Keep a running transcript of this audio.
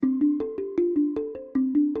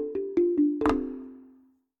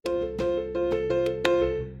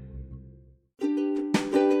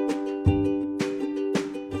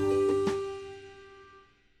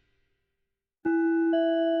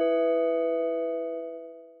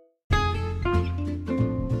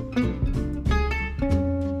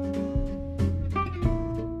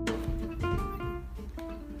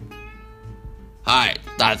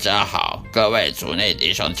家好，各位主内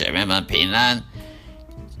弟兄姐妹们平安。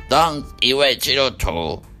当一位基督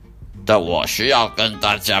徒的我，需要跟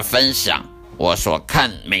大家分享我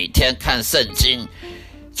每天看圣经，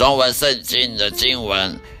中文圣经的经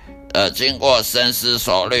文，经过深思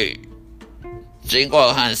熟虑，经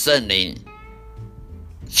过和圣灵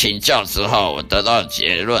请教之后，我得到的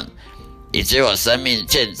结论，以及我生命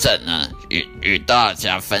见证呢，与大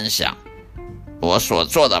家分享。我所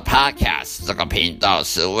做的 Podcast 这个频道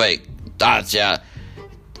是为大家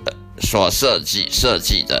所设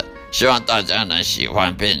计的，希望大家能喜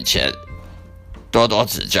欢并且多多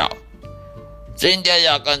指教。今天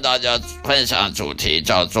要跟大家分享的主题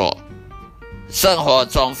叫做生活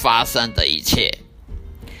中发生的一切。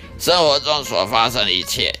生活中所发生的一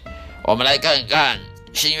切，我们来看看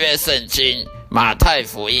新约圣经马太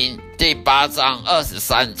福音第8章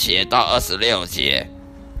23节到26节。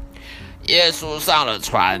耶稣上了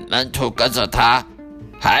船，门徒跟着他，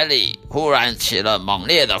海里忽然起了猛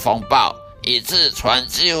烈的风暴，以致船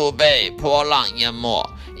几乎被波浪淹没。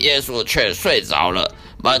耶稣却睡着了，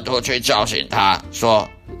门徒去叫醒他，说：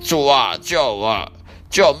主啊，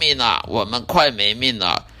救命啊，我们快没命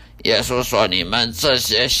了。耶稣说：你们这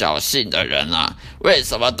些小信的人啊，为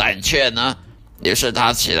什么胆怯呢？于是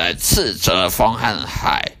他起来斥责风和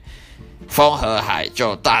海，风和海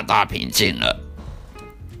就大大平静了。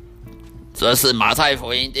这是马太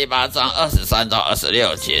福音第8章23到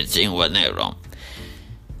26节经文内容。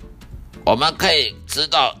我们可以知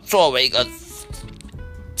道，作为一个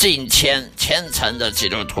虔诚的基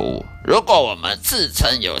督徒，如果我们自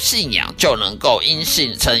称有信仰，就能够因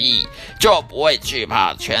信称义，就不会惧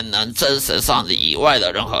怕全能真神上帝以外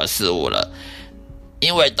的任何事物了。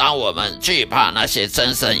因为当我们惧怕那些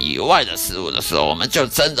真神以外的事物的时候，我们就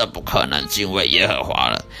真的不可能敬畏耶和华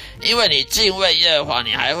了。因为你敬畏耶和华，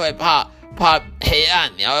你还会怕黑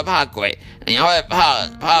暗，你还会怕鬼，你还会怕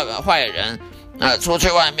坏人，出去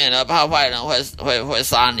外面了，怕坏人会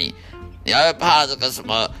杀你，你还会怕这个什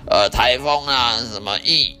么台风啊，什么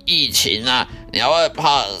疫情啊，你还会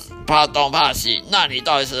怕东怕西。那你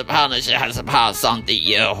到底是怕那些，还是怕上帝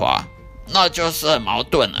耶和华？那就是很矛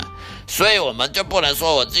盾了。所以我们就不能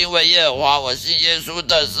说我敬畏耶和华，我信耶稣，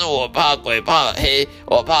但是我怕鬼怕黑，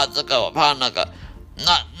我怕这个我怕那个，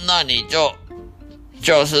那你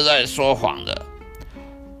就是在说谎的。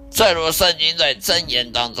正如圣经在箴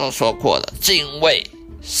言当中说过的，敬畏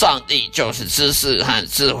上帝就是知识和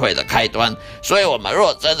智慧的开端。所以我们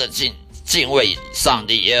若真的敬畏上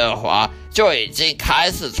帝耶和华，就已经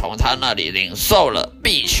开始从他那里领受了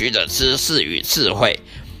必须的知识与智慧。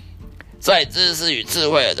在知识与智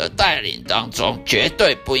慧的带领当中，绝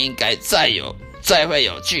对不应该再会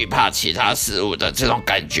有惧怕其他事物的这种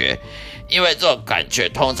感觉，因为这种感觉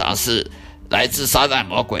通常是来自撒旦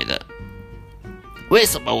魔鬼的。为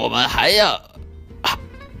什么我们还要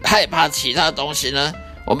害怕其他东西呢？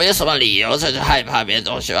我们有什么理由才去害怕别的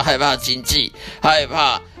东西？害怕经济，害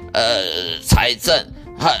怕财政，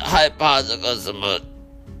害怕这个什么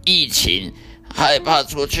疫情，害怕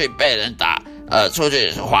出去被人打，出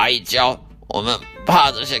去滑一跤。我们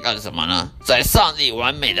怕这些干什么呢？在上帝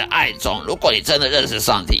完美的爱中，如果你真的认识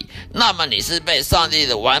上帝，那么你是被上帝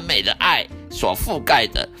的完美的爱所覆盖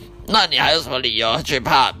的，那你还有什么理由去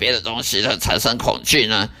怕别的东西而产生恐惧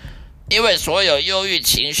呢？因为所有忧郁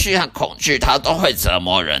情绪和恐惧，它都会折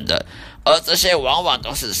磨人的，而这些往往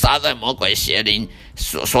都是撒旦魔鬼邪灵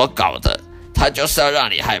所搞的。他就是要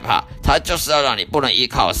让你害怕，他就是要让你不能依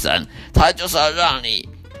靠神，他就是要让你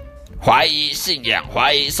怀疑信仰，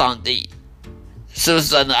怀疑上帝是不是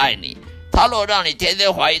真的爱你。他若让你天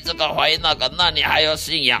天怀疑这个怀疑那个，那你还有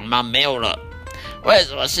信仰吗？没有了。为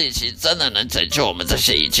什么信息真的能拯救我们这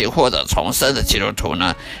些已经获得重生的基督徒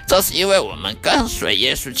呢？这是因为我们跟随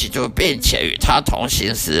耶稣基督并且与他同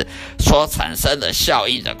行时所产生的效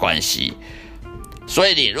应的关系。所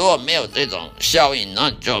以你如果没有这种效应，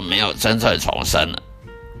那你就没有真正重生了。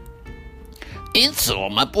因此我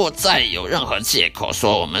们不再有任何借口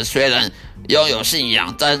说我们虽然拥有信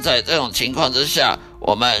仰，但在这种情况之下，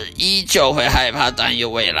我们依旧会害怕担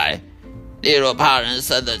忧未来。例如怕人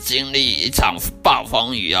生的经历一场暴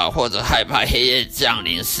风雨啊，或者害怕黑夜降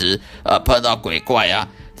临时碰到鬼怪啊，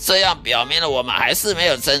这样表明了我们还是没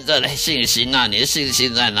有真正的信心啊。你的信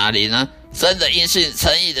心在哪里呢？真的因信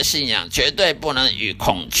称义的信仰绝对不能与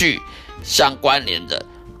恐惧相关联的。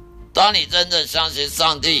当你真正相信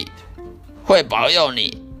上帝会保佑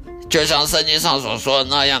你，就像圣经上所说的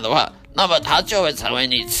那样的话，那么他就会成为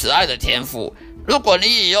你慈爱的天父。如果你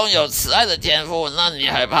已拥有慈爱的天父，那你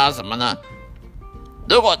还怕什么呢？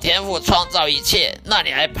如果天父创造一切，那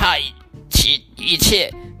你还怕一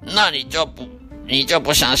切，那你就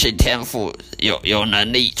不相信天父有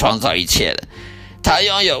能力创造一切了。他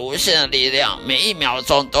拥有无限的力量，每一秒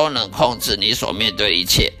钟都能控制你所面对的一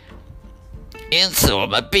切。因此我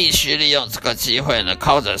们必须利用这个机会呢，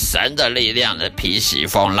靠着神的力量的平息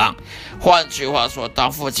风浪。换句话说，当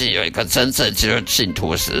附近有一个真正基督信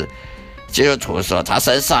徒时，基督徒说他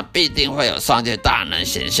身上必定会有上帝大能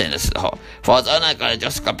显现的时候，否则那个人就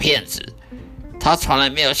是个骗子。他从来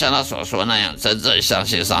没有像他所说那样真正相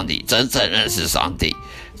信上帝，真正认识上帝，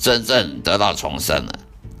真正得到重生了。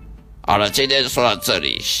好了，今天就说到这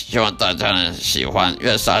里，希望大家能喜欢，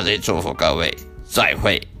愿上帝祝福各位，再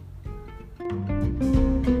会。